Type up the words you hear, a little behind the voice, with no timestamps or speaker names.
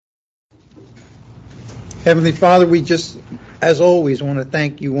Heavenly Father, we just, as always, want to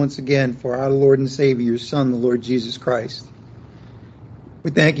thank you once again for our Lord and Savior, your Son, the Lord Jesus Christ. We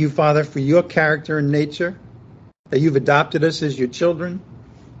thank you, Father, for your character and nature, that you've adopted us as your children.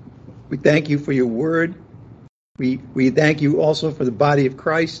 We thank you for your word. We thank you also for the body of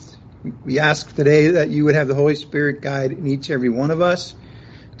Christ. We ask today that you would have the Holy Spirit guide in each and every one of us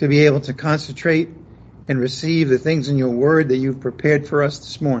to be able to concentrate and receive the things in your word that you've prepared for us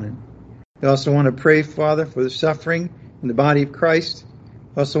this morning. We also want to pray, Father, for the suffering in the body of Christ.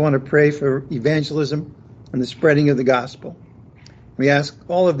 We also want to pray for evangelism and the spreading of the gospel. We ask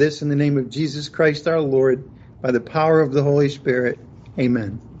all of this in the name of Jesus Christ our Lord, by the power of the Holy Spirit.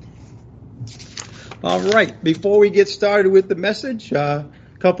 Amen. All right, before we get started with the message, a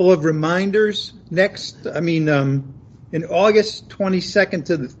couple of reminders. In August 22nd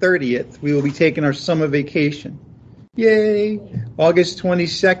to the 30th, we will be taking our summer vacation. Yay! August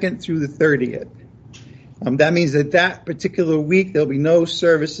 22nd through the 30th. That means that particular week, there'll be no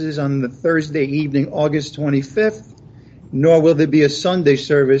services on the Thursday evening, August 25th, nor will there be a Sunday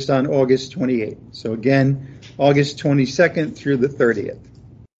service on August 28th. So again, August 22nd through the 30th.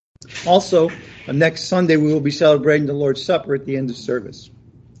 Also, next Sunday, we will be celebrating the Lord's Supper at the end of service.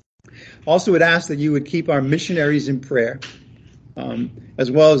 Also would ask that you would keep our missionaries in prayer,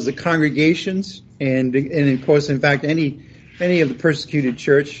 as well as the congregations, and of course, in fact, any of the persecuted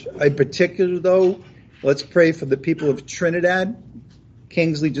church. In particular, though, let's pray for the people of Trinidad.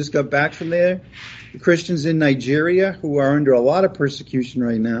 Kingsley just got back from there. The Christians in Nigeria, who are under a lot of persecution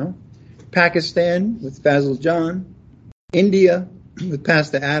right now. Pakistan with Fazil John. India with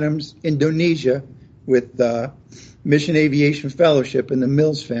Pastor Adams. Indonesia with Mission Aviation Fellowship and the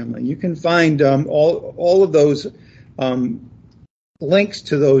Mills family. You can find all of those links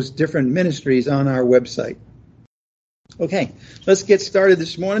to those different ministries on our website. Okay, let's get started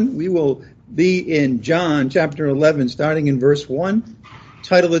this morning. We will be in John chapter 11, starting in verse 1.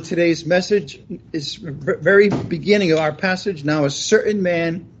 Title of today's message is very beginning of our passage. Now a certain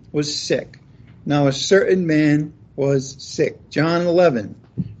man was sick. Now a certain man was sick. John 11,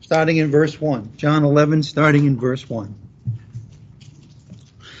 starting in verse 1. John 11, starting in verse 1.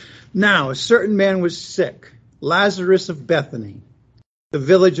 Now a certain man was sick, Lazarus of Bethany, the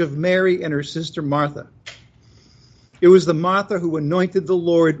village of Mary and her sister Martha. It was the Martha who anointed the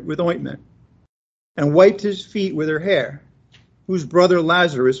Lord with ointment and wiped his feet with her hair, whose brother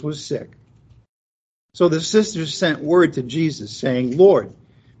Lazarus was sick. So the sisters sent word to Jesus, saying, Lord,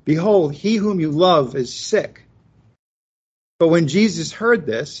 behold, he whom you love is sick. But when Jesus heard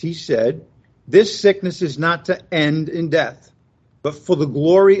this, he said, this sickness is not to end in death, but for the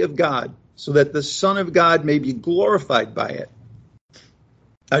glory of God, so that the Son of God may be glorified by it.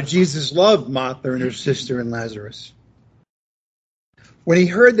 Now Jesus loved Martha and her sister and Lazarus. When he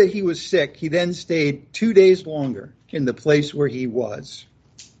heard that he was sick, he then stayed 2 days longer in the place where he was.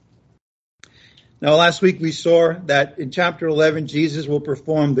 Now last week we saw that in chapter 11, Jesus will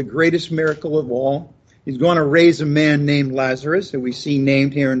perform the greatest miracle of all. He's going to raise a man named Lazarus, that we see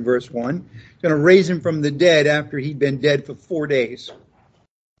named here in verse 1. He's going to raise him from the dead after he'd been dead for 4 days.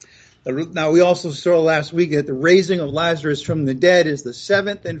 Now, we also saw last week that the raising of Lazarus from the dead is the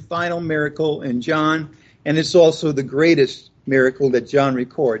seventh and final miracle in John, and it's also the greatest miracle that John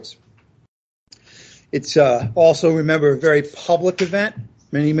records. It's also, remember, a very public event.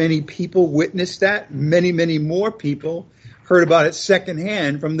 Many people witnessed that. Many more people heard about it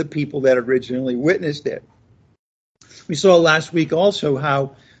secondhand from the people that originally witnessed it. We saw last week also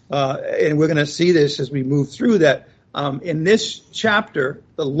how, and we're going to see this as we move through that, in this chapter,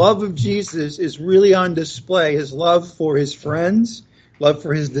 the love of Jesus is really on display. His love for his friends, love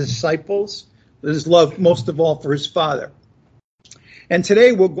for his disciples, his love most of all for his Father. And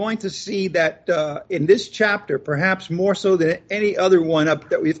today we're going to see that in this chapter, perhaps more so than any other one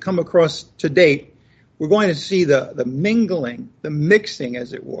that we've come across to date, we're going to see the mingling, the mixing,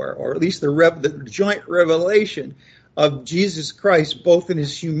 as it were, or at least the joint revelation of Jesus Christ, both in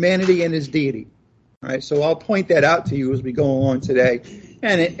his humanity and his deity. All right, so I'll point that out to you as we go along today,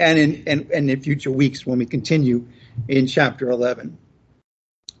 and in future weeks when we continue in chapter 11.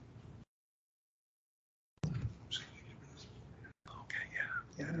 Okay,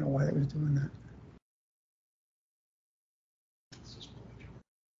 yeah, I don't know why they was doing that.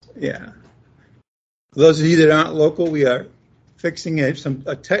 Yeah, for those of you that aren't local, we are fixing a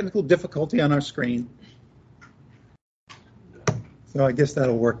technical difficulty on our screen. So I guess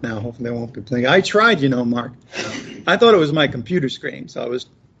that'll work now. Hopefully I won't be playing. I tried, Mark. I thought it was my computer screen, so I was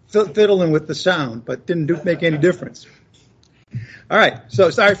fiddling with the sound, but didn't make any difference. All right, so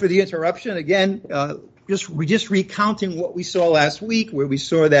sorry for the interruption. Again, just recounting what we saw last week, where we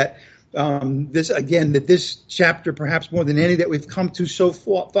saw that this chapter, perhaps more than any that we've come to so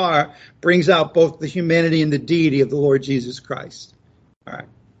far, brings out both the humanity and the deity of the Lord Jesus Christ. All right.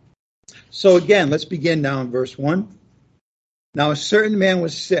 So again, let's begin now in verse 1. Now a certain man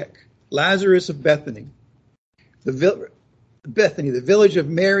was sick, Lazarus of Bethany, the village of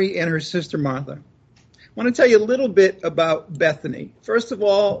Mary and her sister Martha. I want to tell you a little bit about Bethany. First of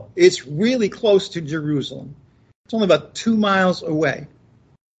all, it's really close to Jerusalem. It's only about 2 miles away.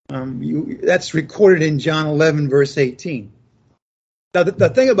 That's recorded in John 11, verse 18. Now, the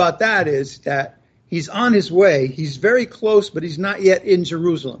thing about that is that he's on his way. He's very close, but he's not yet in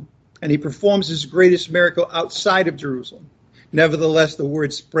Jerusalem. And he performs his greatest miracle outside of Jerusalem. Nevertheless, the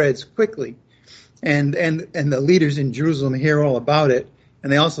word spreads quickly. And the leaders in Jerusalem hear all about it.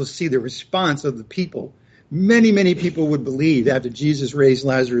 And they also see the response of the people. Many, many people would believe after Jesus raised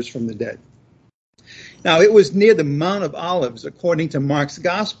Lazarus from the dead. Now, it was near the Mount of Olives, according to Mark's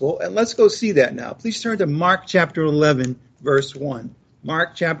gospel. And let's go see that now. Please turn to Mark chapter 11, verse 1.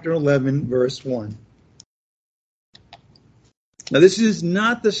 Mark chapter 11, verse 1. Now, this is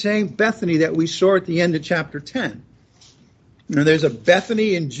not the same Bethany that we saw at the end of chapter 10. Now, there's a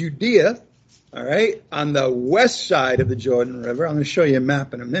Bethany in Judea, all right, on the west side of the Jordan River. I'm going to show you a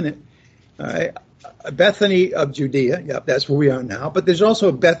map in a minute. All right, a Bethany of Judea. Yep, that's where we are now. But there's also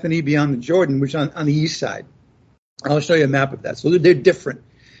a Bethany beyond the Jordan, which is on the east side. I'll show you a map of that. So they're different.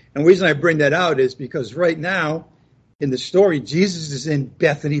 And the reason I bring that out is because right now in the story, Jesus is in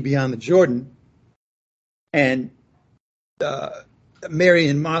Bethany beyond the Jordan. And Mary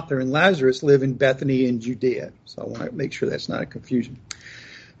and Martha and Lazarus live in Bethany in Judea. So I want to make sure that's not a confusion.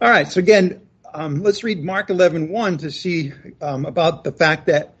 All right, so again, let's read Mark 11:1 to see about the fact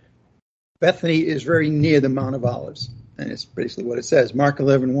that Bethany is very near the Mount of Olives. And it's basically what it says. Mark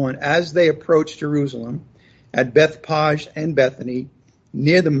 11:1, as they approached Jerusalem, at Bethphage and Bethany,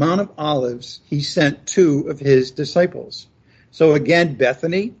 near the Mount of Olives, he sent 2 of his disciples. So again,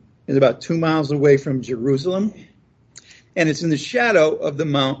 Bethany is about 2 miles away from Jerusalem. And it's in the shadow of the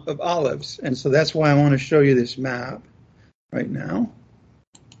Mount of Olives. And so that's why I want to show you this map right now.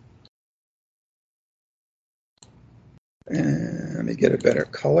 And let me get a better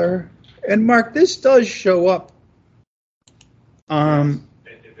color. And Mark, this does show up on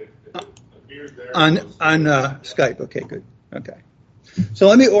Skype. Okay, good. Okay. So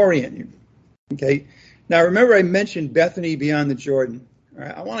let me orient you. Okay. Now remember I mentioned Bethany beyond the Jordan. All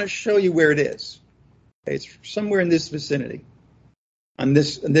right, I want to show you where it is. Okay, it's somewhere in this vicinity. On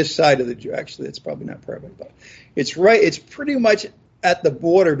this side of the, actually it's probably not perfect, but it's pretty much at the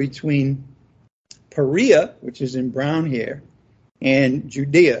border between Perea, which is in brown here, and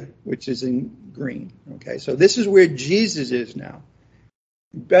Judea, which is in green. Okay, so this is where Jesus is now.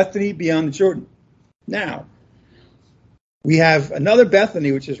 Bethany beyond the Jordan. Now, we have another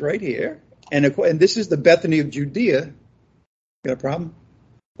Bethany, which is right here, and this is the Bethany of Judea. Got a problem?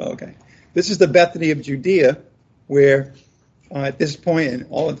 Oh, okay. This is the Bethany of Judea, where at this point and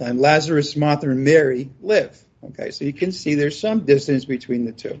all the time, Lazarus, Martha, and Mary live. Okay, so you can see there's some distance between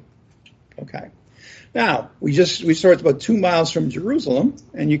the two. Okay. Now, we saw it's about 2 miles from Jerusalem,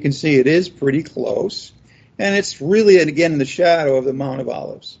 and you can see it is pretty close. And it's really, again, in the shadow of the Mount of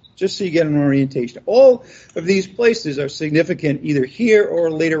Olives, just so you get an orientation. All of these places are significant either here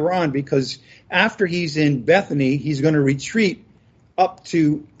or later on, because after he's in Bethany, he's going to retreat up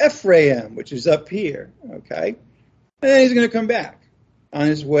to Ephraim, which is up here, okay? And then he's going to come back on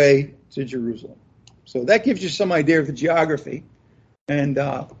his way to Jerusalem. So that gives you some idea of the geography. And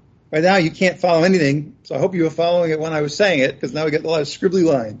right now, you can't follow anything, so I hope you were following it when I was saying it, because now we got a lot of scribbly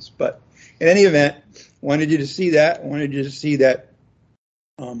lines. But in any event, wanted you to see that. I wanted you to see that,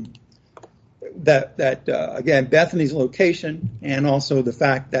 again, Bethany's location, and also the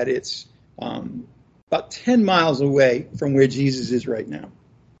fact that it's about 10 miles away from where Jesus is right now.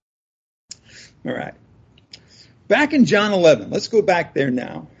 All right. Back in John 11, let's go back there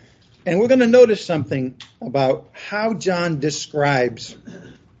now. And we're going to notice something about how John describes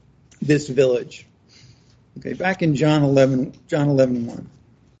this village. Okay, back in John 11:1.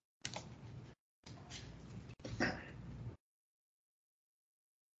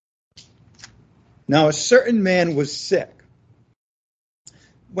 Now a certain man was sick.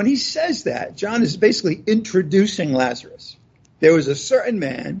 When he says that, John is basically introducing Lazarus. There was a certain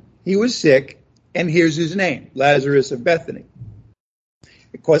man, he was sick, and here's his name, Lazarus of Bethany.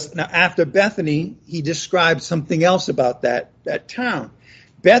 Because now after Bethany, he describes something else about that town.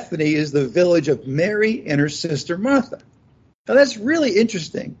 Bethany is the village of Mary and her sister Martha. Now that's really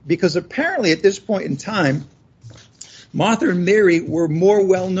interesting, because apparently at this point in time, Martha and Mary were more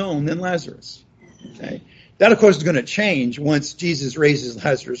well known than Lazarus. Okay? That, of course, is going to change once Jesus raises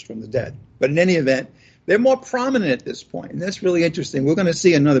Lazarus from the dead. But in any event, they're more prominent at this point, and that's really interesting. We're going to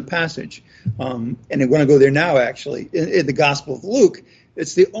see another passage, and we're going to go there now, actually, in the Gospel of Luke.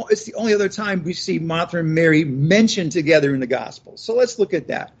 It's the only other time we see Martha and Mary mentioned together in the Gospel. So let's look at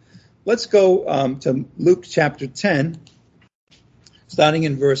that. Let's go to Luke chapter 10, starting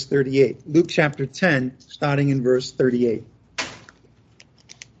in verse 38. Luke chapter 10, starting in verse 38.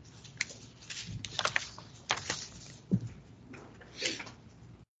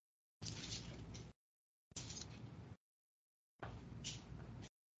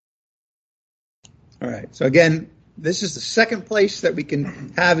 All right, so again, this is the second place that we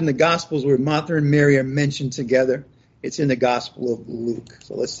can have in the Gospels where Martha and Mary are mentioned together. It's in the Gospel of Luke.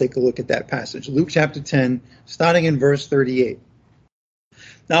 So let's take a look at that passage. Luke chapter 10, starting in verse 38.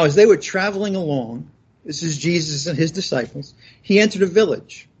 Now, as they were traveling along, this is Jesus and his disciples, he entered a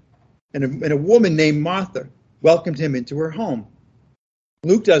village, and a woman named Martha welcomed him into her home.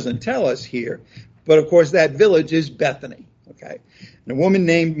 Luke doesn't tell us here, but of course that village is Bethany. Okay, and a woman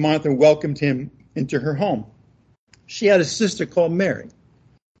named Martha welcomed him into her home. She had a sister called Mary,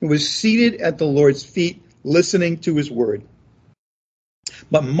 who was seated at the Lord's feet, listening to his word.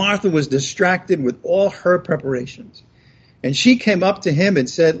 But Martha was distracted with all her preparations. And she came up to him and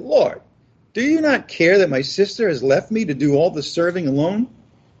said, Lord, do you not care that my sister has left me to do all the serving alone?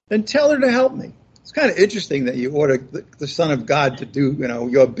 Then tell her to help me. It's kind of interesting that you order the Son of God to do,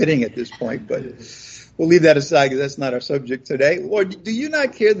 your bidding at this point, but we'll leave that aside because that's not our subject today. Lord, do you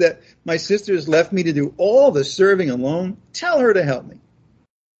not care that my sister has left me to do all the serving alone? Tell her to help me.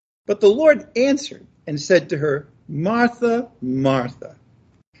 But the Lord answered and said to her, Martha, Martha,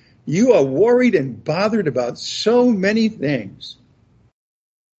 you are worried and bothered about so many things.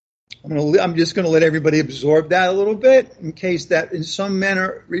 I'm just going to let everybody absorb that a little bit in case that in some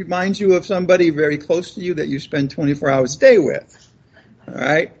manner reminds you of somebody very close to you that you spend 24 hours a day with. All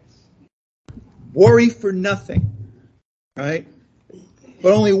right? Worry for nothing. All right?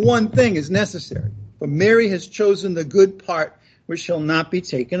 But only one thing is necessary. But Mary has chosen the good part which shall not be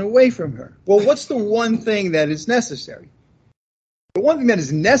taken away from her. Well, what's the one thing that is necessary? The one thing that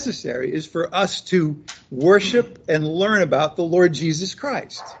is necessary is for us to worship and learn about the Lord Jesus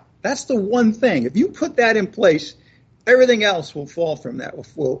Christ. That's the one thing. If you put that in place, everything else will fall from that,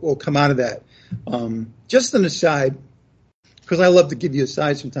 will come out of that. Just an aside, because I love to give you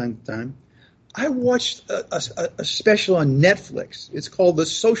asides from time to time, I watched a special on Netflix. It's called The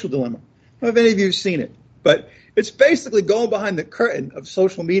Social Dilemma. I don't know if any of you have seen it, but it's basically going behind the curtain of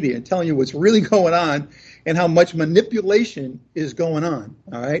social media and telling you what's really going on and how much manipulation is going on.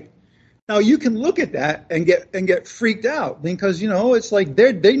 All right. Now you can look at that and get freaked out because it's like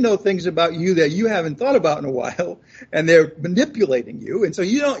they know things about you that you haven't thought about in a while, and they're manipulating you. And so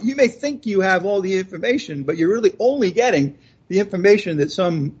you may think you have all the information, but you're really only getting the information that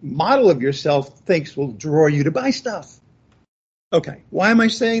some model of yourself thinks will draw you to buy stuff. Okay. Why am I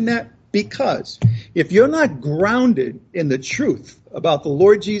saying that? Because if you're not grounded in the truth about the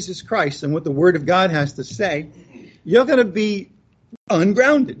Lord Jesus Christ and what the Word of God has to say, you're going to be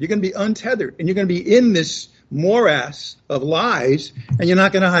ungrounded. You're going to be untethered. And you're going to be in this morass of lies, and you're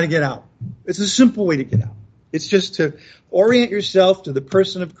not going to know how to get out. It's a simple way to get out. It's just to orient yourself to the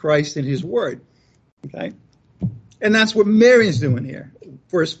person of Christ and His Word. Okay? And that's what Mary is doing here.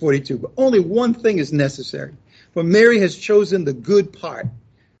 Verse 42. But only one thing is necessary. For Mary has chosen the good part,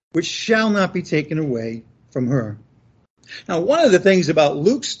 which shall not be taken away from her. Now, one of the things about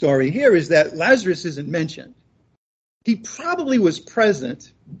Luke's story here is that Lazarus isn't mentioned. He probably was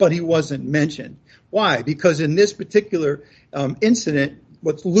present, but he wasn't mentioned. Why? Because in this particular incident,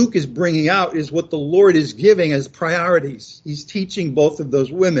 what Luke is bringing out is what the Lord is giving as priorities. He's teaching both of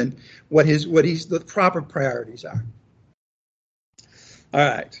those women what the proper priorities are. All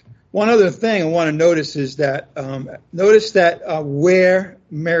right. One other thing I want to notice is that where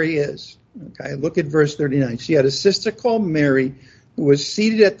Mary is. Okay, look at verse 39. She had a sister called Mary who was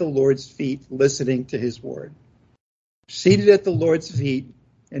seated at the Lord's feet listening to his word. Seated at the Lord's feet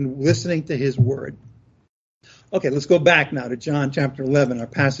and listening to his word. Okay, let's go back now to John chapter 11, our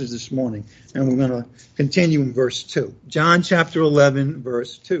passage this morning, and we're going to continue in verse 2. John chapter 11,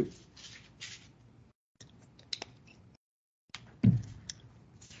 verse 2.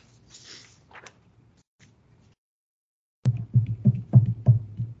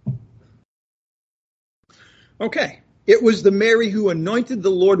 Okay, it was the Mary who anointed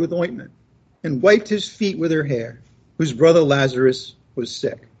the Lord with ointment and wiped his feet with her hair, whose brother Lazarus was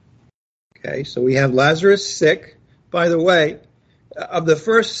sick. Okay, so we have Lazarus sick. By the way, of the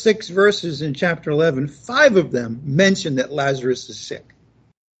first 6 verses in chapter 11, 5 of them mention that Lazarus is sick.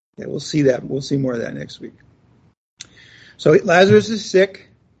 Okay, we'll see that. We'll see more of that next week. So Lazarus is sick.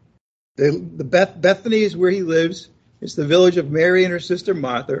 Bethany is where he lives. It's the village of Mary and her sister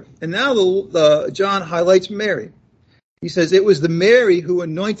Martha. And now John highlights Mary. He says, it was the Mary who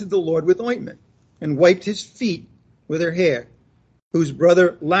anointed the Lord with ointment and wiped his feet with her hair, whose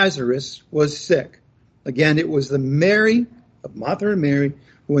brother Lazarus was sick. Again, it was the Mary of Martha and Mary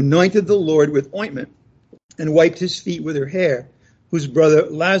who anointed the Lord with ointment and wiped his feet with her hair, whose brother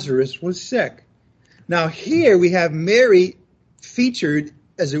Lazarus was sick. Now here we have Mary featured,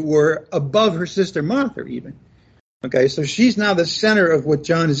 as it were, above her sister Martha even. Okay, so she's now the center of what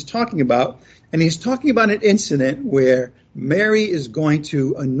John is talking about, and he's talking about an incident where Mary is going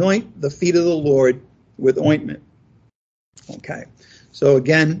to anoint the feet of the Lord with ointment. Okay, so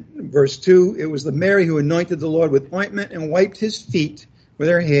again, verse 2, it was the Mary who anointed the Lord with ointment and wiped his feet with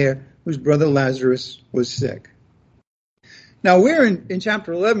her hair, whose brother Lazarus was sick. Now we're in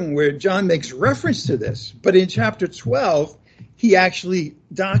chapter 11 where John makes reference to this, but in chapter 12, he actually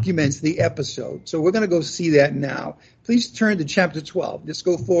documents the episode. So we're going to go see that now. Please turn to chapter 12. Just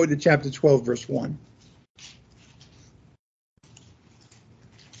go forward to chapter 12, verse 1.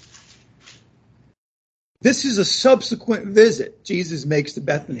 This is a subsequent visit Jesus makes to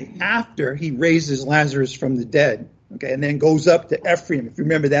Bethany after he raises Lazarus from the dead. Okay, and then goes up to Ephraim, if you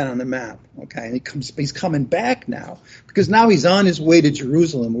remember that on the map. Okay, and he's coming back now because now he's on his way to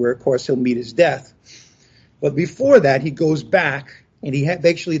Jerusalem, where of course he'll meet his death. But before that, he goes back, and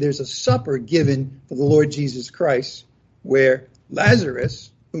there's a supper given for the Lord Jesus Christ, where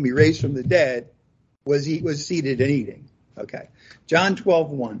Lazarus, whom he raised from the dead, was seated and eating. Okay, John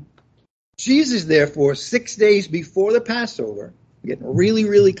 12:1. Jesus, therefore, 6 days before the Passover, getting really,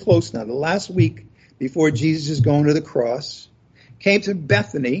 really close now, the last week before Jesus is going to the cross, came to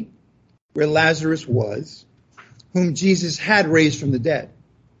Bethany, where Lazarus was, whom Jesus had raised from the dead.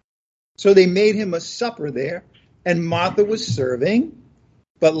 So they made him a supper there, and Martha was serving,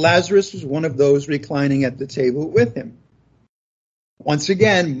 but Lazarus was one of those reclining at the table with him. Once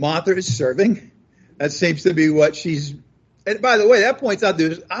again, Martha is serving. That seems to be what she's... And by the way, that points out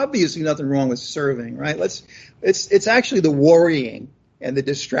there's obviously nothing wrong with serving, right? It's actually the worrying and the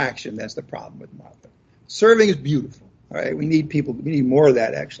distraction that's the problem with Martha. Serving is beautiful, all right? We need more of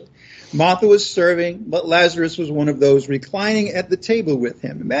that, actually. Martha was serving, but Lazarus was one of those reclining at the table with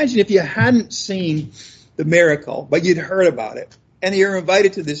him. Imagine if you hadn't seen the miracle, but you'd heard about it, and you're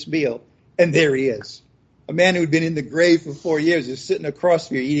invited to this meal, and there he is. A man who had been in the grave for 4 years is sitting across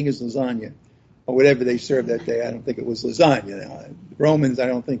from you eating his lasagna, or whatever they served that day. I don't think it was lasagna. Romans, I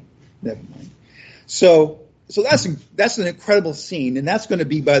don't think, never mind. So that's an incredible scene, and that's going to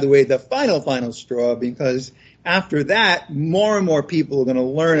be, by the way, the final straw, because after that, more and more people are going to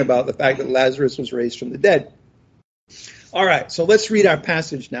learn about the fact that Lazarus was raised from the dead. All right, so let's read our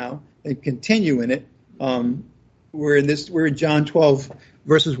passage now and continue in it. We're in John 12,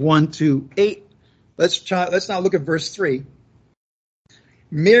 verses 1 to 8. Let's now look at verse 3.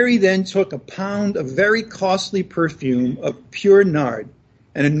 Mary then took a pound of very costly perfume of pure nard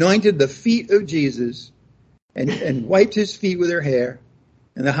and anointed the feet of Jesus and wiped his feet with her hair,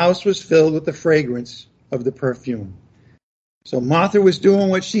 and the house was filled with the fragrance of the perfume. So Martha was doing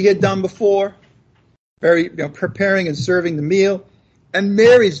what she had done before, preparing and serving the meal, and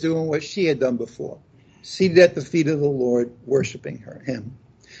Mary's doing what she had done before, seated at the feet of the Lord, worshiping him.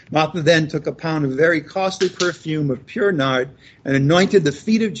 Martha then took a pound of very costly perfume of pure nard and anointed the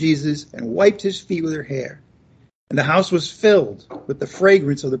feet of Jesus and wiped his feet with her hair. And the house was filled with the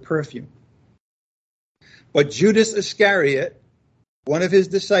fragrance of the perfume. But Judas Iscariot, one of his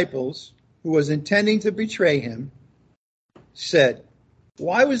disciples, who was intending to betray him, said,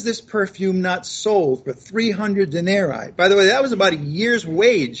 "Why was this perfume not sold for 300 denarii?" By the way, that was about a year's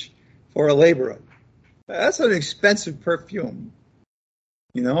wage for a laborer. That's an expensive perfume.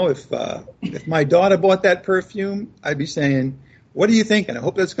 You know, if my daughter bought that perfume, I'd be saying, "What are you thinking? I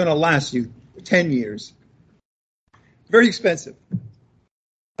hope that's going to last you 10 years." Very expensive.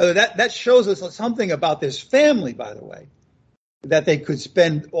 That shows us something about this family, by the way, that they could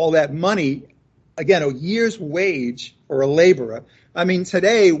spend all that money, again, a year's wage for a laborer. I mean,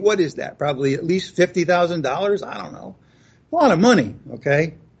 today, what is that? Probably at least $50,000? I don't know. A lot of money,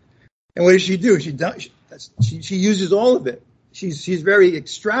 okay? And what does she do? She uses all of it. She's very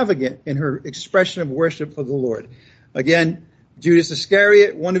extravagant in her expression of worship for the Lord. Again, Judas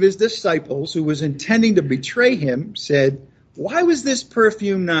Iscariot, one of his disciples who was intending to betray him, said, "Why was this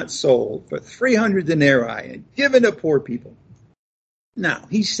perfume not sold for 300 denarii and given to poor people?" Now,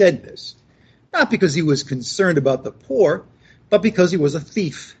 he said this, not because he was concerned about the poor, but because he was a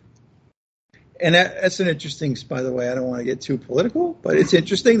thief. And that's an interesting, by the way, I don't want to get too political, but it's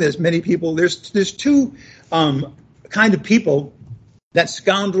interesting. There's many people, there's two kind of people that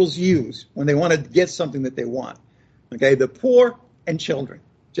scoundrels use when they want to get something that they want. Okay, the poor and children.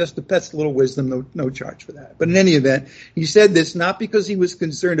 That's a little wisdom, no charge for that. But in any event, he said this not because he was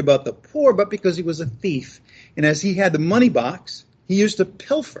concerned about the poor, but because he was a thief. And as he had the money box, he used to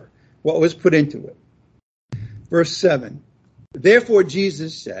pilfer what was put into it. Verse 7, therefore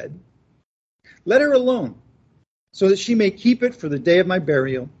Jesus said, let her alone, so that she may keep it for the day of my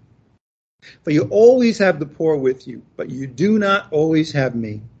burial. For you always have the poor with you, but you do not always have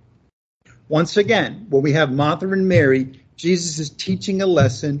me. Once again, when we have Martha and Mary, Jesus is teaching a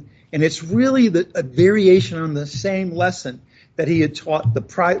lesson, and it's really a variation on the same lesson that he had taught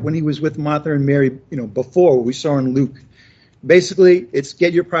when he was with Martha and Mary, before we saw in Luke. Basically, it's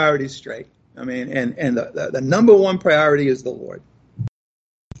get your priorities straight. I mean, and the number one priority is the Lord.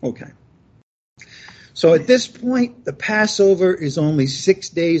 Okay. So at this point, the Passover is only 6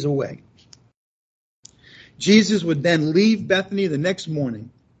 days away. Jesus would then leave Bethany the next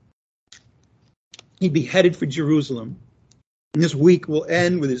morning. He'd be headed for Jerusalem. And this week will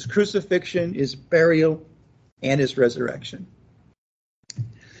end with his crucifixion, his burial, and his resurrection.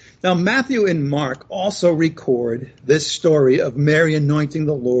 Now, Matthew and Mark also record this story of Mary anointing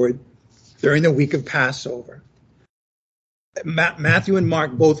the Lord during the week of Passover. Matthew and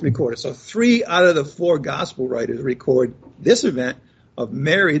Mark both record it. So 3 out of the 4 gospel writers record this event of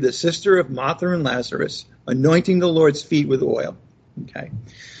Mary, the sister of Martha and Lazarus, anointing the Lord's feet with oil. Okay.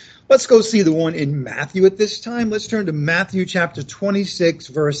 Let's go see the one in Matthew at this time. Let's turn to Matthew chapter 26,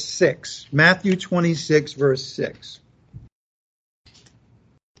 verse 6. Matthew 26, verse 6.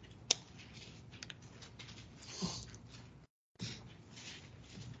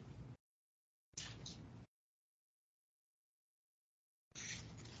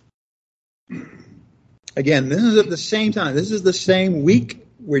 Again, this is at the same time. This is the same week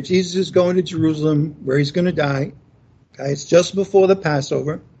where Jesus is going to Jerusalem, where he's going to die. Okay, it's just before the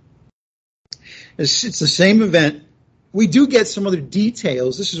Passover. It's the same event. We do get some other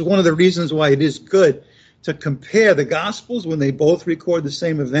details. This is one of the reasons why it is good to compare the Gospels when they both record the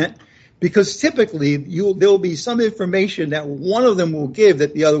same event, because typically there will be some information that one of them will give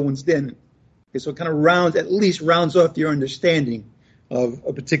that the other ones didn't. Okay, so it kind of rounds off your understanding of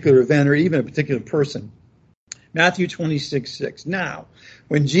a particular event or even a particular person. Matthew 26:6. Now,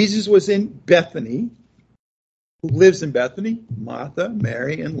 when Jesus was in Bethany, who lives in Bethany, Martha,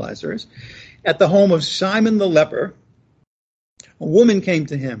 Mary, and Lazarus, at the home of Simon the leper, a woman came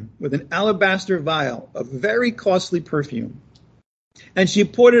to him with an alabaster vial of very costly perfume, and she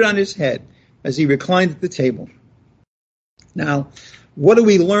poured it on his head as he reclined at the table. Now, what do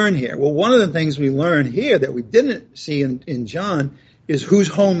we learn here? Well, one of the things we learn here that we didn't see in John is whose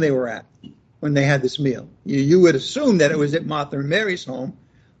home they were at when they had this meal. You would assume that it was at Martha and Mary's home,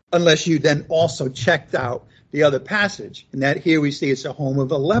 unless you then also checked out the other passage, and that here we see it's a home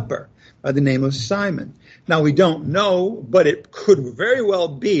of a leper by the name of Simon. Now, we don't know, but it could very well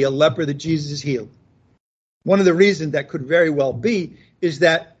be a leper that Jesus healed. One of the reasons that could very well be is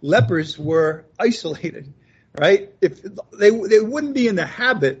that lepers were isolated, right? If they wouldn't be in the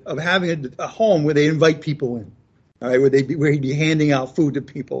habit of having a home where they invite people in, all right, where he'd be handing out food to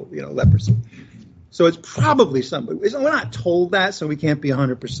people, leprosy. So it's probably somebody. We're not told that, so we can't be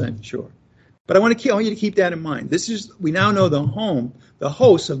 100% sure. But I want you to keep that in mind. We now know the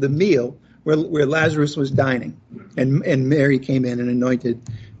host of the meal where Lazarus was dining, and Mary came in and anointed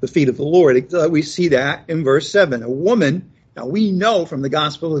the feet of the Lord. We see that in verse 7. A woman, now we know from the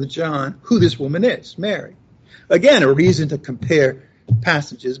Gospel of John who this woman is, Mary. Again, a reason to compare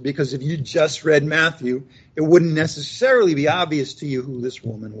passages, because if you just read Matthew, it wouldn't necessarily be obvious to you who this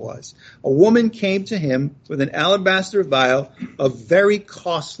woman was. A woman came to him with an alabaster vial of very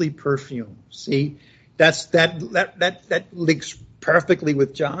costly perfume. See, that links perfectly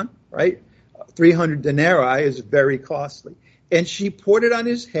with John, right? 300 denarii is very costly. And she poured it on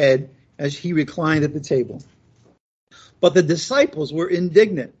his head as he reclined at the table. But the disciples were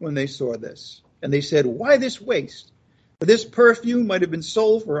indignant when they saw this. And they said, "Why this waste? For this perfume might have been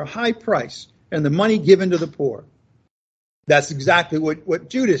sold for a high price and the money given to the poor." That's exactly what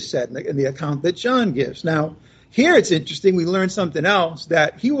Judas said in the account that John gives. Now, here it's interesting. We learn something else,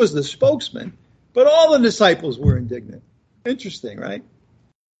 that he was the spokesman, but all the disciples were indignant. Interesting, right?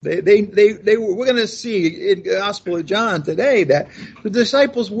 We're going to see in the Gospel of John today that the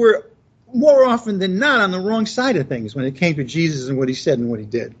disciples were more often than not on the wrong side of things when it came to Jesus and what he said and what he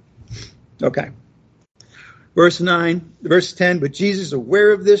did. Okay. Verse 10, but Jesus,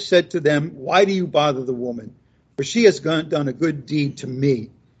 aware of this, said to them, "Why do you bother the woman? For she has done a good deed to me.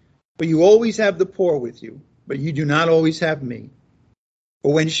 For you always have the poor with you, but you do not always have me.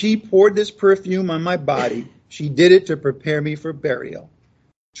 For when she poured this perfume on my body, She did it to prepare me for burial.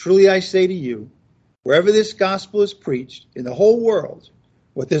 Truly I say to you, wherever this gospel is preached in the whole world,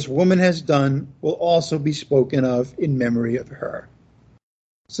 what this woman has done will also be spoken of in memory of her.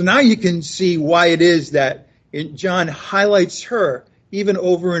 So now you can see why it is that John highlights her even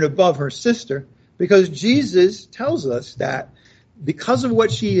over and above her sister, because Jesus tells us that because of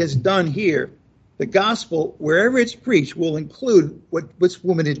what she has done here, the gospel, wherever it's preached, will include what this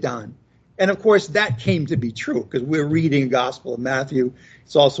woman had done. And of course, that came to be true because we're reading the Gospel of Matthew.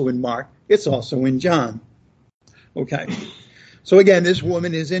 It's also in Mark. It's also in John. Okay. So again, this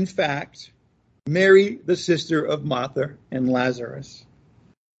woman is in fact Mary, the sister of Martha and Lazarus.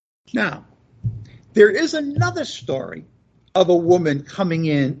 Now, there is another story of a woman coming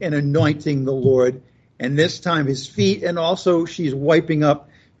in and anointing the Lord, and this time his feet, and also she's washing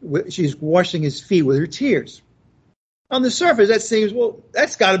his feet with her tears. On the surface, that seems, well,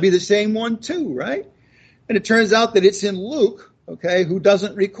 that's got to be the same one too, right? And it turns out that it's in Luke, okay, who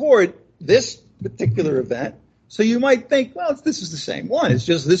doesn't record this particular event. So you might think, well, this is the same one. It's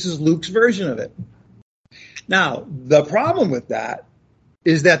just this is Luke's version of it. Now, the problem with that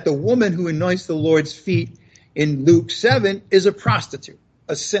is that the woman who anoints the Lord's feet in Luke 7 is a prostitute,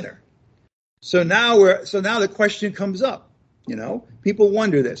 a sinner. So now the question comes up, people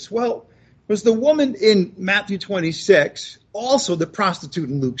wonder this. Well, was the woman in Matthew 26 also the prostitute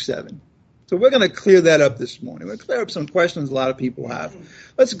in Luke 7? So we're going to clear that up this morning. We'll clear up some questions a lot of people have.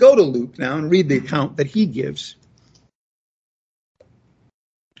 Let's go to Luke now and read the account that he gives.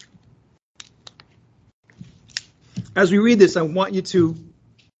 As we read this, I want you to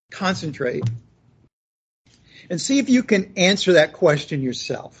concentrate and see if you can answer that question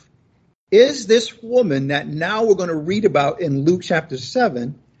yourself. Is this woman that now we're going to read about in Luke chapter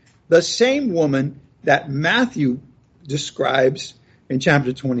 7 the same woman that Matthew describes in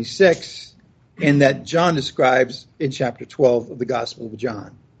chapter 26 and that John describes in chapter 12 of the Gospel of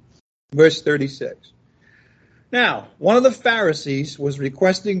John? Verse 36. Now, one of the Pharisees was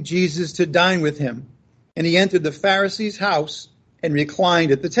requesting Jesus to dine with him, and he entered the Pharisee's house and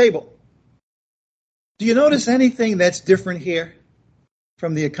reclined at the table. Do you notice anything that's different here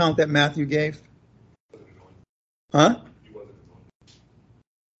from the account that Matthew gave? Huh?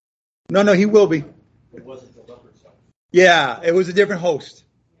 No, he will be. It wasn't the leper's house. Yeah, it was a different host.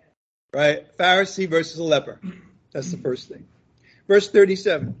 Right? Pharisee versus a leper. That's the first thing. Verse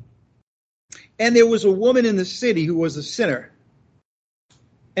 37. And there was a woman in the city who was a sinner.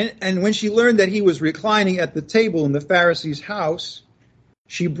 And when she learned that he was reclining at the table in the Pharisee's house,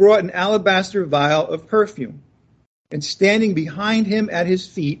 she brought an alabaster vial of perfume. And standing behind him at his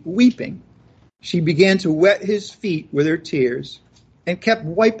feet, weeping, she began to wet his feet with her tears, and kept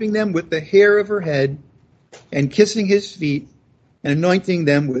wiping them with the hair of her head, and kissing his feet, and anointing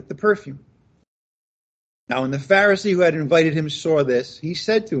them with the perfume. Now when the Pharisee who had invited him saw this, he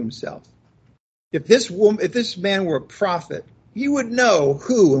said to himself, if this man were a prophet, he would know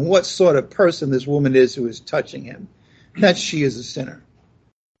who and what sort of person this woman is who is touching him, that she is a sinner.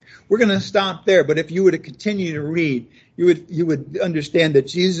 We're going to stop there, but if you were to continue to read, you would understand that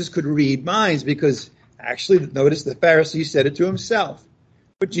Jesus could read minds, because actually, notice the Pharisee said it to himself,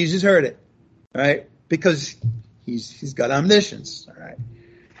 but Jesus heard it, right? Because he's got omniscience, all right?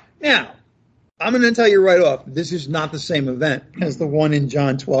 Now, I'm going to tell you right off, this is not the same event as the one in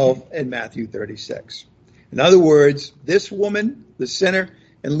John 12 and Matthew 36. In other words, this woman, the sinner,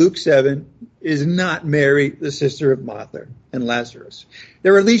 in Luke 7 is not Mary, the sister of Martha and Lazarus.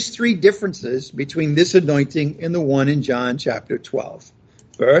 There are at least three differences between this anointing and the one in John chapter 12.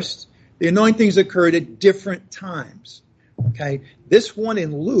 First, the anointings occurred at different times. Okay, this one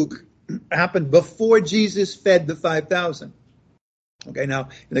in Luke happened before Jesus fed the 5,000. Okay, now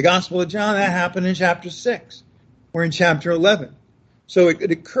in the Gospel of John, that happened in chapter 6. We're in chapter 11. So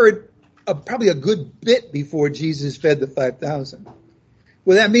it occurred probably a good bit before Jesus fed the 5,000.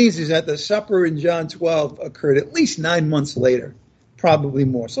 What that means is that the supper in John 12 occurred at least 9 months later, probably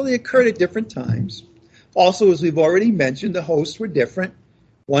more. So they occurred at different times. Also, as we've already mentioned, the hosts were different.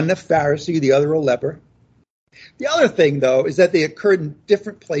 One a Pharisee, the other a leper. The other thing, though, is that they occurred in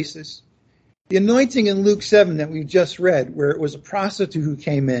different places. The anointing in Luke 7 that we've just read, where it was a prostitute who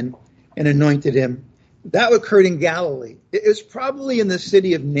came in and anointed him, that occurred in Galilee. It was probably in the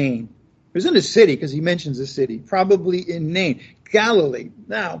city of Nain. It was in a city, because he mentions a city, probably in Nain, Galilee.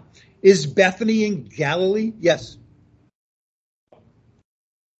 Now, is Bethany in Galilee? Yes.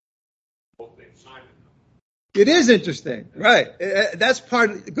 It is interesting, right? That's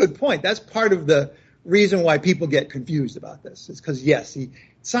good point. That's part of the reason why people get confused about this. It's because, yes,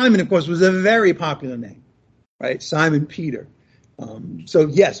 Simon, of course, was a very popular name, right? Simon Peter. So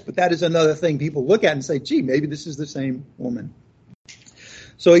yes, but that is another thing people look at and say, gee, maybe this is the same woman.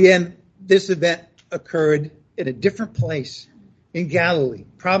 So again, this event occurred in a different place in Galilee,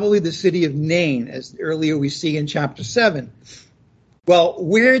 probably the city of Nain, as earlier we see in chapter 7. Well,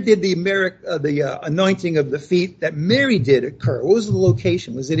 where did the anointing of the feet that Mary did occur? What was the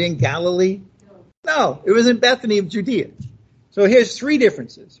location? Was it in Galilee? No, it was in Bethany of Judea. So here's three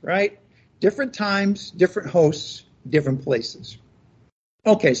differences, right? Different times, different hosts, different places.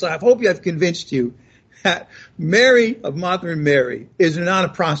 Okay, so I hope I've convinced you that Mary of Martha and Mary is not a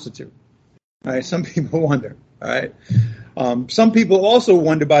prostitute. All right, some people wonder. All right, some people also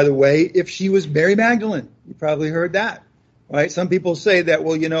wonder, by the way, if she was Mary Magdalene. You probably heard that, right? Some people say that.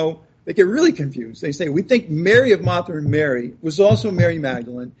 Well, they get really confused. They say we think Mary of Martha and Mary was also Mary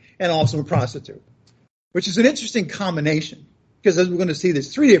Magdalene and also a prostitute, which is an interesting combination because as we're going to see,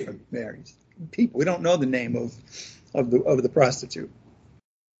 there's three different Marys. People we don't know the name of the prostitute.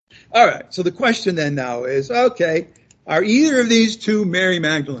 All right, so the question then now is, okay, are either of these two Mary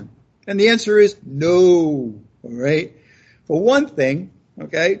Magdalene? And the answer is no, all right? For one thing,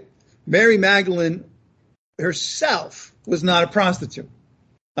 okay, Mary Magdalene herself was not a prostitute.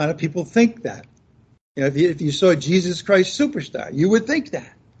 A lot of people think that. If you saw Jesus Christ Superstar, you would think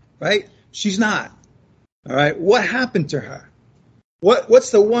that, right? She's not, all right? What happened to her?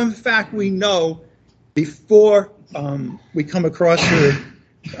 What's the one fact we know before we come across her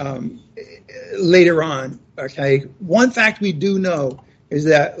later on, okay? One fact we do know is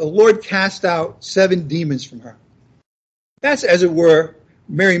that the Lord cast out 7 demons from her. That's, as it were,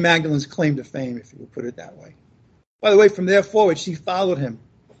 Mary Magdalene's claim to fame, if you would put it that way. By the way, from there forward, she followed him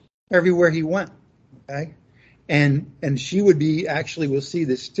everywhere he went, okay? And she would be, actually, we'll see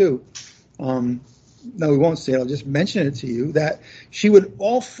this too. No, we won't see it. I'll just mention it to you, that she would,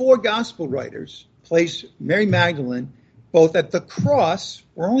 all 4 gospel writers place Mary Magdalene both at the cross,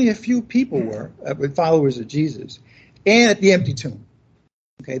 where only a few people were, with followers of Jesus, and at the empty tomb.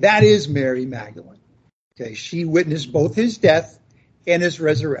 Okay, that is Mary Magdalene. Okay, she witnessed both his death and his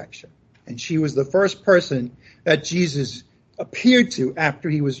resurrection. And she was the first person that Jesus appeared to after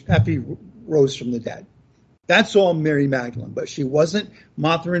he rose from the dead. That's all Mary Magdalene. But she wasn't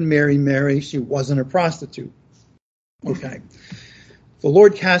Martha and Mary. She wasn't a prostitute. Okay. The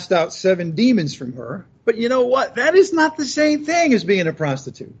Lord cast out 7 demons from her. But you know what? That is not the same thing as being a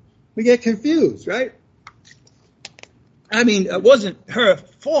prostitute. We get confused, right? I mean, it wasn't her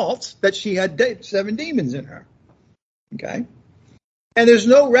fault that she had 7 demons in her. Okay? And there's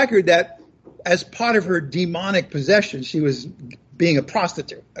no record that as part of her demonic possession, she was being a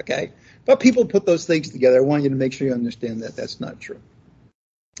prostitute. Okay? But people put those things together. I want you to make sure you understand that that's not true.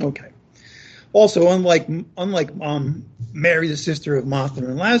 Okay. Also, unlike Mary, the sister of Martha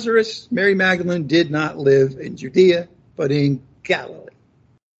and Lazarus, Mary Magdalene did not live in Judea, but in Galilee.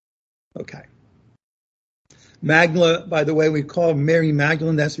 Okay. Magdala, by the way, we call Mary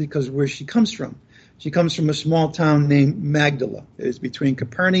Magdalene. That's because where she comes from. She comes from a small town named Magdala. It is between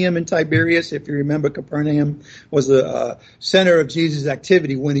Capernaum and Tiberias. If you remember, Capernaum was the center of Jesus'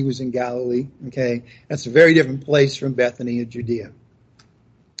 activity when he was in Galilee. Okay, that's a very different place from Bethany in Judea.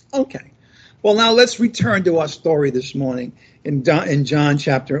 Okay, well now let's return to our story this morning in John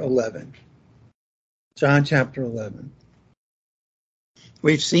chapter 11. John chapter 11.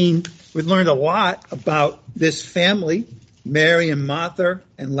 We've learned a lot about this family, Mary and Martha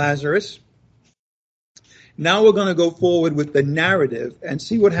and Lazarus. Now we're going to go forward with the narrative and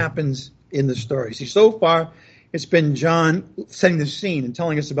see what happens in the story. See, so far it's been John setting the scene and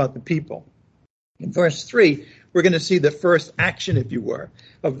telling us about the people. In verse 3, we're going to see the first action, if you were,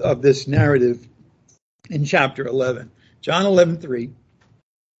 of this narrative in chapter 11. John 11:3.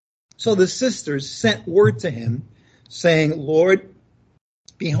 So the sisters sent word to him, saying, Lord,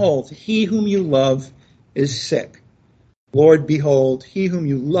 behold, he whom you love is sick. Lord, behold, he whom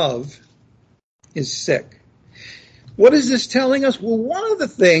you love is sick. What is this telling us? Well, one of the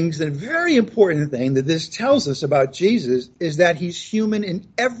things, and a very important thing that this tells us about Jesus, is that he's human in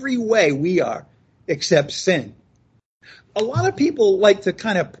every way we are, except sin. A lot of people like to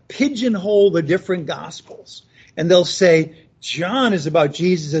kind of pigeonhole the different gospels, and they'll say, John is about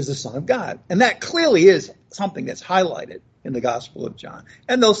Jesus as the Son of God. And that clearly is something that's highlighted in the Gospel of John.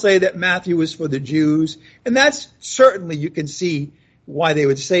 And they'll say that Matthew is for the Jews, and that's certainly, you can see why they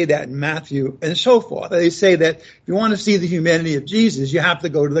would say that in Matthew and so forth. They say that if you want to see the humanity of Jesus, you have to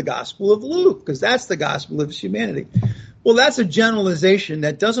go to the Gospel of Luke, because that's the gospel of his humanity. Well, that's a generalization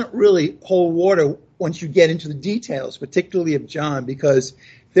that doesn't really hold water once you get into the details, particularly of John, because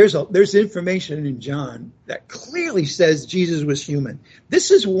there's information in John that clearly says Jesus was human.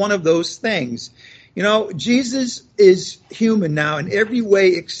 This is one of those things. You know, Jesus is human now in every way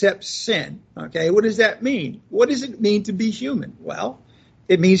except sin. Okay, what does that mean? What does it mean to be human? Well,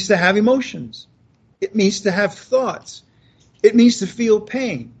 it means to have emotions. It means to have thoughts. It means to feel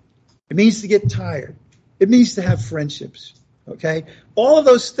pain. It means to get tired. It means to have friendships. Okay, all of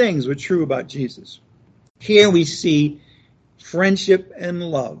those things were true about Jesus. Here we see friendship and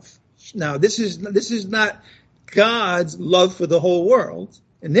love. Now, this is not God's love for the whole world.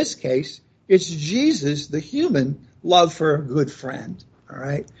 In this case, it's Jesus, the human, love for a good friend. All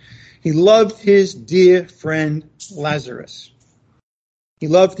right, he loved his dear friend Lazarus. He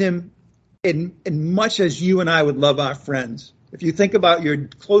loved him in much as you and I would love our friends. If you think about your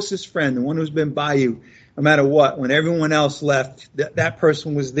closest friend, the one who's been by you, no matter what, when everyone else left, that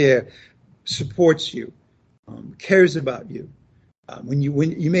person was there, supports you, cares about you. When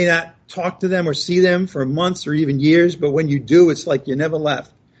you may not talk to them or see them for months or even years, but when you do, it's like you never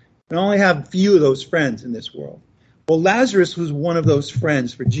left. We only have a few of those friends in this world. Well, Lazarus was one of those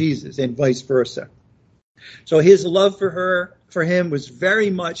friends for Jesus, and vice versa. So his love for him was very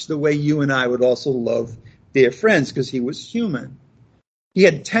much the way you and I would also love their friends, because he was human. He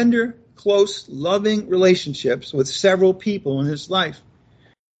had tender, close, loving relationships with several people in his life.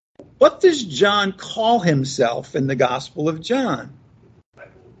 What does John call himself in the Gospel of John?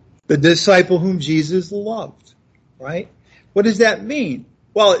 The disciple whom Jesus loved, right? What does that mean?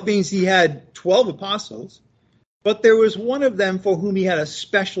 Well, it means he had 12 apostles, but there was one of them for whom he had a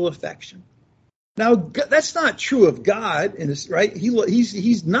special affection. Now, that's not true of God, right?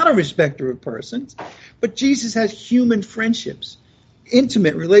 He's not a respecter of persons, but Jesus has human friendships,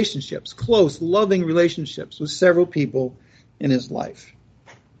 intimate relationships, close, loving relationships with several people in his life.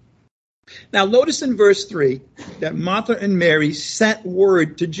 Now, notice in verse 3 that Martha and Mary sent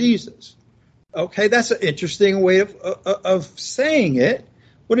word to Jesus. Okay, that's an interesting way of saying it.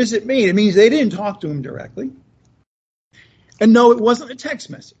 What does it mean? It means they didn't talk to him directly. And no, it wasn't a text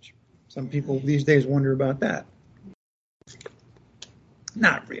message. Some people these days wonder about that.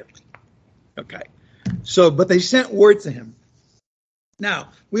 Not really. Okay. But they sent word to him. Now,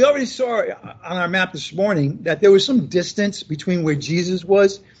 we already saw on our map this morning that there was some distance between where Jesus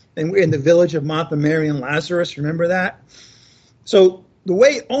was and in the village of Martha, Mary, and Lazarus. Remember that? So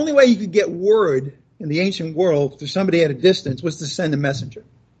the only way you could get word in the ancient world to somebody at a distance was to send a messenger.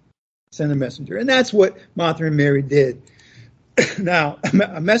 And that's what Martha and Mary did. Now,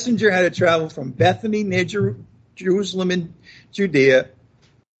 a messenger had to travel from Bethany near Jerusalem in Judea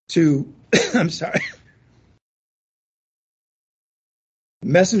to,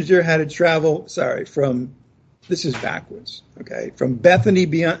 messenger had to travel, this is backwards, okay, from Bethany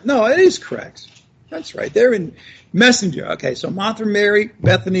beyond, no, it is correct. That's right, they're in messenger. Okay, so Martha and Mary,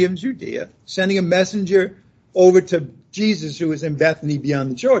 Bethany of Judea, sending a messenger over to Jesus, who was in Bethany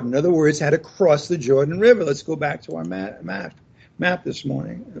beyond the Jordan. In other words, had to cross the Jordan River. Let's go back to our map this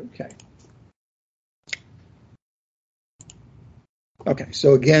morning. Okay,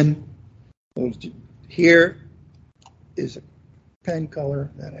 so again, here is a pen color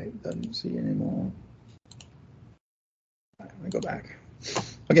that I don't see anymore. All right, let me go back.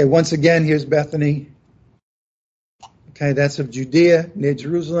 Okay, once again, here's Bethany. Okay, that's of Judea, near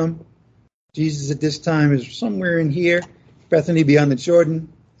Jerusalem. Jesus at this time is somewhere in here, Bethany beyond the Jordan.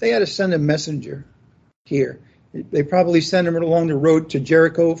 They had to send a messenger here. They probably sent him along the road to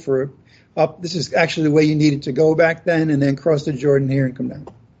Jericho up. This is actually the way you needed to go back then, and then cross the Jordan here and come down.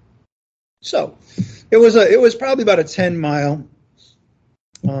 So it was probably about a 10-mile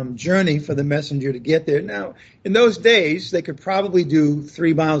journey for the messenger to get there. Now, in those days, they could probably do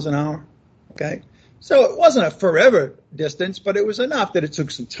 3 miles an hour. Okay, so it wasn't a forever distance, but it was enough that it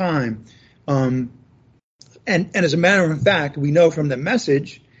took some time. And as a matter of fact, we know from the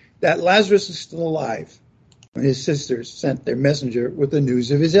message that Lazarus is still alive when his sisters sent their messenger with the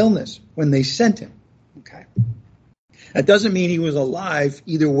news of his illness, when they sent him. Okay, that doesn't mean he was alive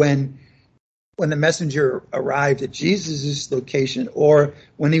either when the messenger arrived at Jesus' location or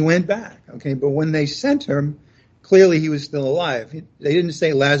when he went back. Okay, but when they sent him, clearly he was still alive. They didn't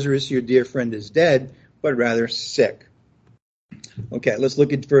say, Lazarus, your dear friend, is dead, but rather sick. Okay, let's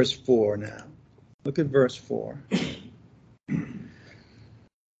look at verse 4 now. Look at verse 4.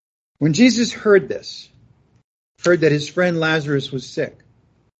 When Jesus heard that his friend Lazarus was sick,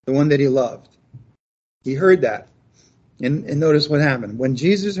 the one that he loved, he heard that. And notice what happened. When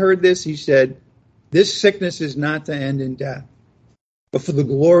Jesus heard this, he said, this sickness is not to end in death, but for the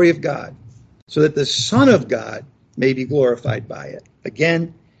glory of God, so that the Son of God may be glorified by it.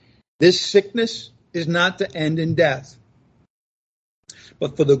 Again, this sickness is not to end in death,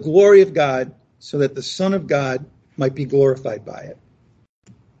 but for the glory of God, so that the Son of God might be glorified by it.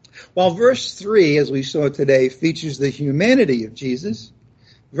 While verse 3, as we saw today, features the humanity of Jesus,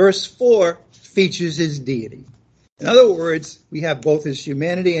 verse 4 features his deity. In other words, we have both his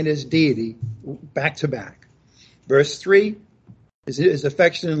humanity and his deity back to back. Verse 3 is his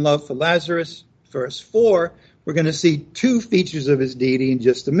affection and love for Lazarus. Verse 4, we're going to see two features of his deity in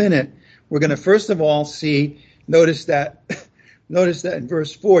just a minute. We're going to first of all notice that in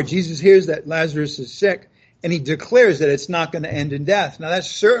verse 4, Jesus hears that Lazarus is sick, and he declares that it's not going to end in death. Now, that's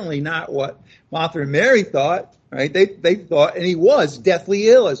certainly not what Martha and Mary thought, right? They thought, and he was deathly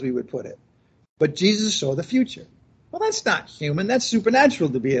ill, as we would put it. But Jesus saw the future. Well, that's not human. That's supernatural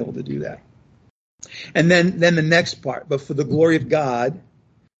to be able to do that. And then the next part, but for the glory of God,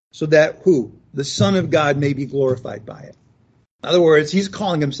 so that who? The Son of God may be glorified by it. In other words, he's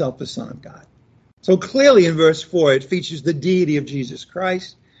calling himself the Son of God. So clearly in verse 4, it features the deity of Jesus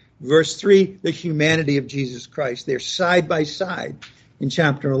Christ. Verse 3, the humanity of Jesus Christ. They're side by side in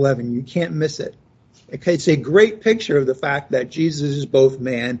chapter 11. You can't miss it. It's a great picture of the fact that Jesus is both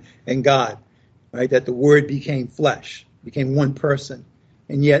man and God, right? That the Word became flesh, became one person.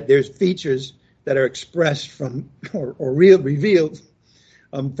 And yet there's features that are expressed from, or revealed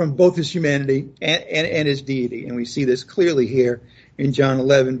from both his humanity and his deity. And we see this clearly here in John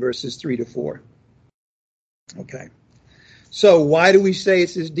 11, verses 3 to 4. Okay. So why do we say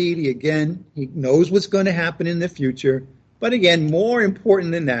it's his deity? Again, he knows what's going to happen in the future. But again, more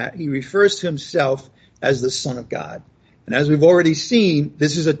important than that, he refers to himself as the Son of God. And as we've already seen,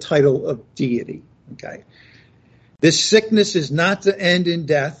 this is a title of deity. Okay. This sickness is not to end in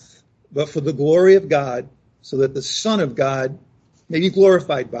death, but for the glory of God, so that the Son of God may be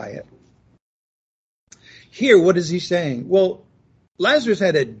glorified by it. Here, what is he saying? Well, Lazarus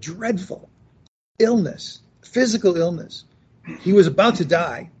had a dreadful illness, physical illness. He was about to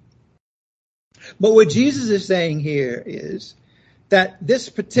die. But what Jesus is saying here is that this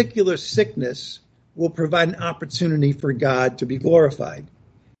particular sickness will provide an opportunity for God to be glorified.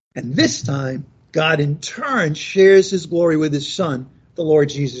 And this time, God in turn shares his glory with his Son, the Lord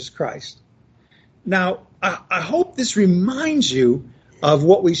Jesus Christ. Now, I hope this reminds you of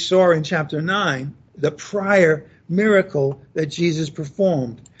what we saw in chapter 9, the prior miracle that Jesus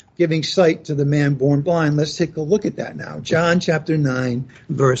performed, giving sight to the man born blind. Let's take a look at that now. John chapter 9,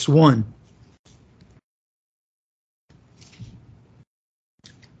 verse 1.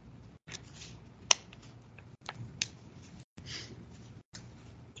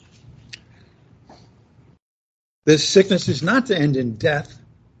 This sickness is not to end in death,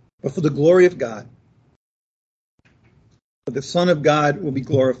 but for the glory of God. For the Son of God will be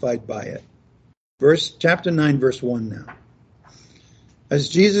glorified by it. Chapter 9, verse 1 now. As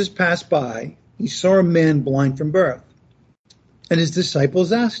Jesus passed by, he saw a man blind from birth. And his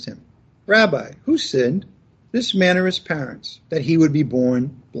disciples asked him, Rabbi, who sinned, this man or his parents, that he would be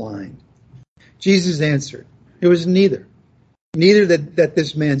born blind? Jesus answered, it was neither that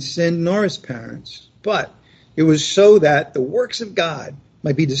this man sinned nor his parents, but it was so that the works of God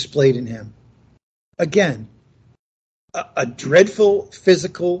might be displayed in him. Again, a dreadful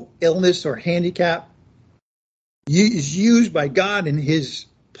physical illness or handicap is used by God in his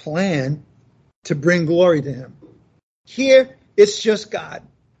plan to bring glory to him. Here, it's just God.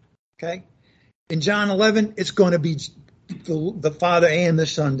 Okay? In John 11, it's going to be the Father and the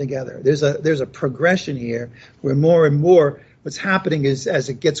Son together. There's a progression here where more and more what's happening is as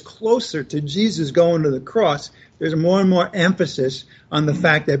it gets closer to Jesus going to the cross, there's more and more emphasis on the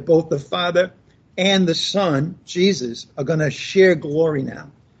fact that both the Father and the Son, Jesus, are going to share glory now.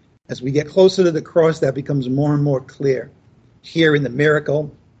 As we get closer to the cross, that becomes more and more clear here in the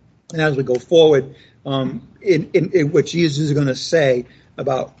miracle. And as we go forward, in what Jesus is going to say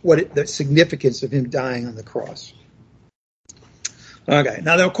about the significance of him dying on the cross. Okay,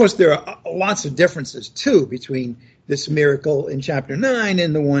 now, of course, there are lots of differences, too, between this miracle in chapter 9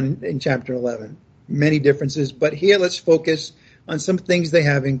 and the one in chapter 11. Many differences, but here let's focus on some things they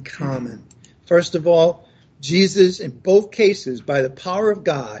have in common. First of all, Jesus, in both cases, by the power of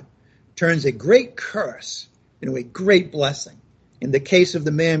God, turns a great curse into a great blessing. In the case of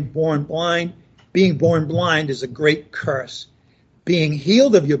the man born blind, being born blind is a great curse. Being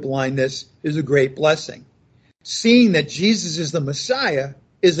healed of your blindness is a great blessing. Seeing that Jesus is the Messiah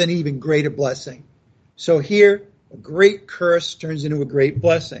is an even greater blessing. So here, a great curse turns into a great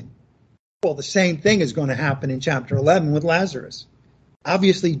blessing. Well, the same thing is going to happen in chapter 11 with Lazarus.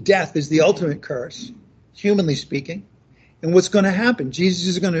 Obviously, death is the ultimate curse, humanly speaking. And what's going to happen? Jesus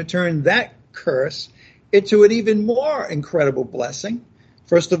is going to turn that curse into an even more incredible blessing.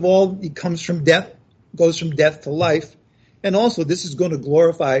 First of all, he goes from death to life. And also, this is going to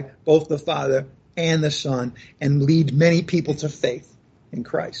glorify both the Father and the Son and lead many people to faith. in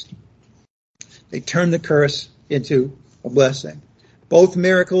Christ. They turn the curse into a blessing. Both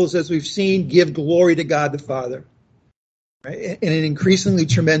miracles, as we've seen, give glory to God the Father, right, in an increasingly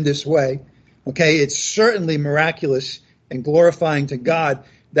tremendous way. Okay, it's certainly miraculous and glorifying to God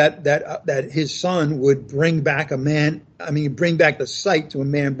that his son would bring back bring back the sight to a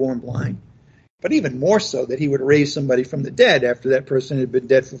man born blind. But even more so that he would raise somebody from the dead after that person had been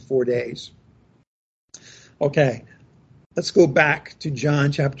dead for 4 days. Okay, let's go back to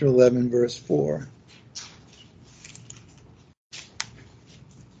John chapter 11, verse 4.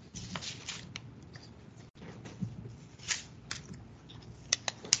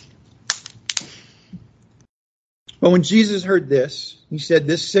 But when Jesus heard this, he said,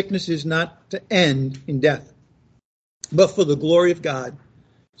 "This sickness is not to end in death, but for the glory of God,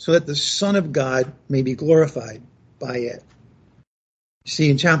 so that the Son of God may be glorified by it."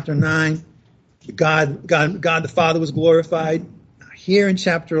 See, in chapter 9, God the Father was glorified. Here in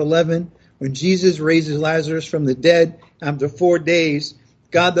chapter 11, when Jesus raises Lazarus from the dead after 4 days,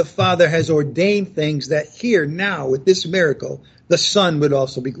 God the Father has ordained things that here, now, with this miracle, the Son would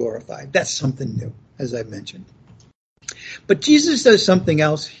also be glorified. That's something new, as I mentioned. But Jesus does something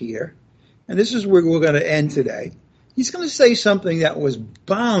else here, and this is where we're going to end today. He's going to say something that was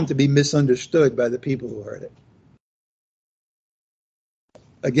bound to be misunderstood by the people who heard it.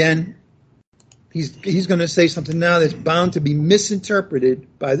 Again, he's going to say something now that's bound to be misinterpreted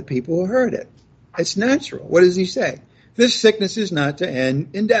by the people who heard it. It's natural. What does he say? This sickness is not to end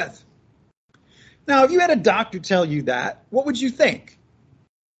in death. Now, if you had a doctor tell you that, what would you think?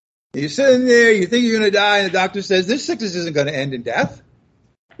 You're sitting there, you think you're going to die, and the doctor says, this sickness isn't going to end in death.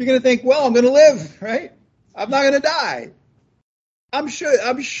 You're going to think, well, I'm going to live, right? I'm not going to die. I'm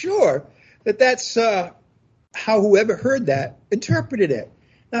sure that that's how whoever heard that interpreted it.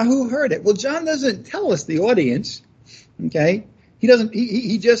 Now, who heard it? Well, John doesn't tell us the audience, okay? He doesn't,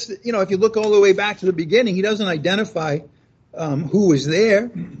 he just, if you look all the way back to the beginning, he doesn't identify who was there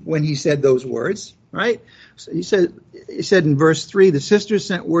when he said those words, right? So he said in verse 3, the sisters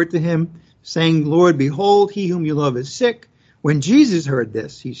sent word to him saying, "Lord, behold, he whom you love is sick." When Jesus heard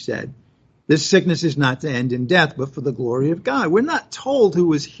this, he said, "This sickness is not to end in death, but for the glory of God." We're not told who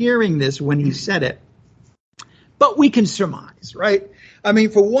was hearing this when he said it, but we can surmise, right? I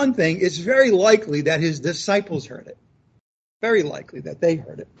mean, for one thing, it's very likely that his disciples heard it. Very likely that they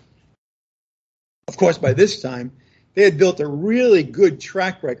heard it. Of course, by this time, they had built a really good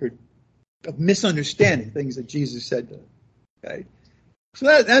track record of misunderstanding things that Jesus said to them. Okay? So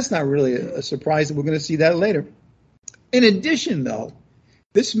that's not really a surprise, and we're going to see that later. In addition, though,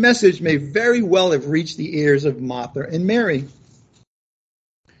 this message may very well have reached the ears of Martha and Mary.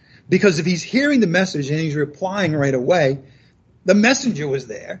 Because if he's hearing the message and he's replying right away, the messenger was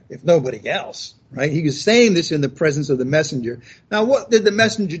there, if nobody else, right? He was saying this in the presence of the messenger. Now, what did the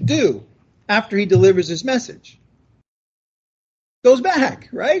messenger do after he delivers his message? Goes back,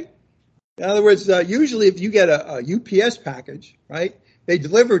 right? In other words, usually if you get a UPS package, right, they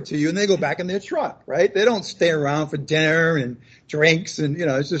deliver it to you and they go back in their truck, right? They don't stay around for dinner and drinks and,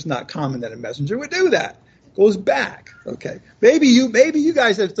 it's just not common that a messenger would do that. Goes back. Okay. Maybe you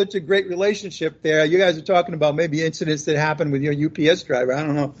guys have such a great relationship there. You guys are talking about maybe incidents that happened with your UPS driver. I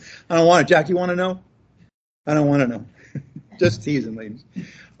don't know. I don't want to. Jack, you want to know? I don't want to know. Just teasing, ladies.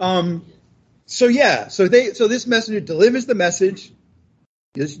 So this messenger delivers the message.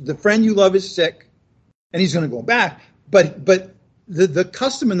 The friend you love is sick, and he's going to go back. But the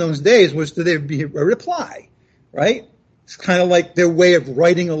custom in those days was that there be a reply, right? It's kind of like their way of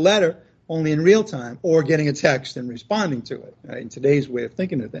writing a letter, only in real time, or getting a text and responding to it, right, in today's way of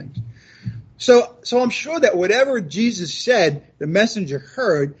thinking of things. So I'm sure that whatever Jesus said, the messenger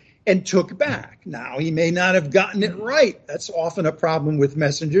heard and took back. Now, he may not have gotten it right. That's often a problem with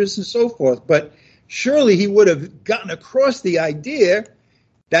messengers and so forth. But surely he would have gotten across the idea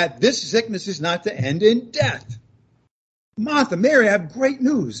that this sickness is not to end in death. Martha, Mary, I have great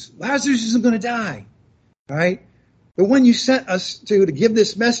news. Lazarus isn't going to die, right? The one you sent us to give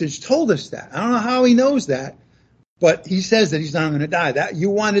this message told us that. I don't know how he knows that, but he says that he's not going to die. That you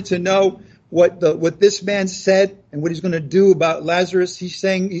wanted to know what this man said and what he's going to do about Lazarus. He's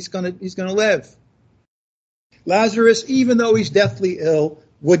saying he's going to live. Lazarus, even though he's deathly ill,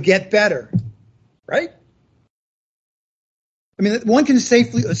 would get better, right? I mean, one can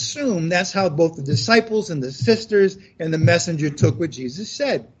safely assume that's how both the disciples and the sisters and the messenger took what Jesus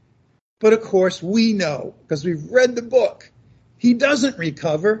said. But of course, we know, because we've read the book, he doesn't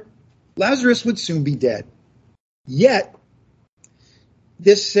recover. Lazarus would soon be dead. Yet,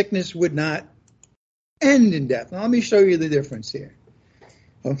 this sickness would not end in death. Now, let me show you the difference here.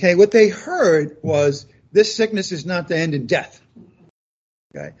 Okay, what they heard was, this sickness is not to end in death.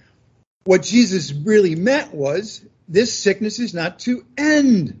 Okay. What Jesus really meant was this sickness is not to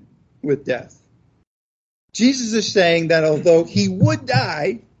end with death. Jesus is saying that although he would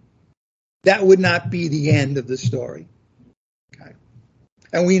die, that would not be the end of the story. Okay.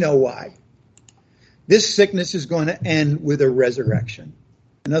 And we know why. This sickness is going to end with a resurrection.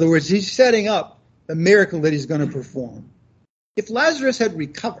 In other words, he's setting up the miracle that he's going to perform. If Lazarus had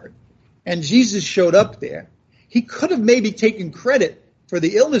recovered and Jesus showed up there, he could have maybe taken credit for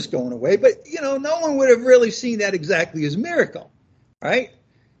the illness going away, but, no one would have really seen that exactly as a miracle, right?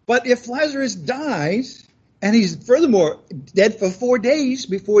 But if Lazarus dies, and he's furthermore dead for 4 days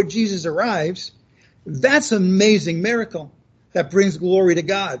before Jesus arrives, that's an amazing miracle that brings glory to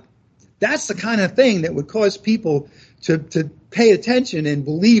God. That's the kind of thing that would cause people to pay attention and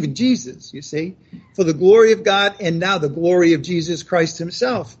believe in Jesus, you see, for the glory of God and now the glory of Jesus Christ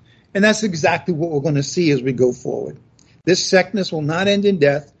himself. And that's exactly what we're going to see as we go forward. This sickness will not end in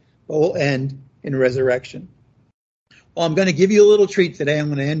death, but will end in resurrection. Well, I'm going to give you a little treat today. I'm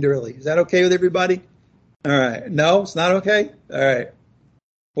going to end early. Is that okay with everybody? All right. No, it's not okay? All right.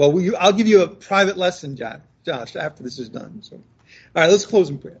 Well, I'll give you a private lesson, Josh, after this is done. So, all right, let's close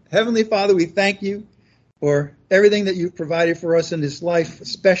in prayer. Heavenly Father, we thank you for everything that you've provided for us in this life,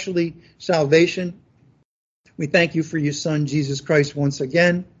 especially salvation. We thank you for your Son, Jesus Christ, once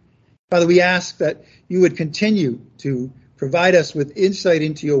again. Father, we ask that you would continue to provide us with insight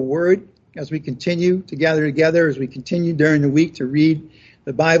into your word as we continue to gather together, as we continue during the week to read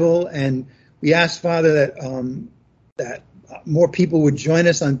the Bible. And we ask, Father, that more people would join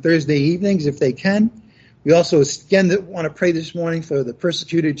us on Thursday evenings if they can. We also, again, want to pray this morning for the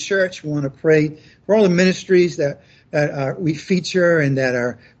persecuted church. We want to pray for all the ministries that we feature and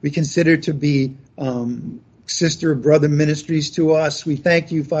that we consider to be sister or brother ministries to us. We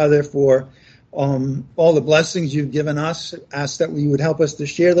thank you, Father, for all the blessings you've given us. Ask that we would help us to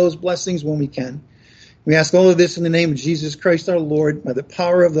share those blessings when we can. We ask all of this in the name of Jesus Christ our Lord, by the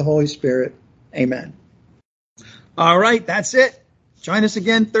power of the Holy Spirit. Amen. All right, that's it. Join us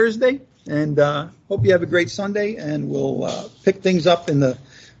again Thursday, and hope you have a great Sunday, and we'll pick things up in the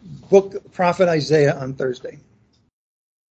book Prophet Isaiah on Thursday.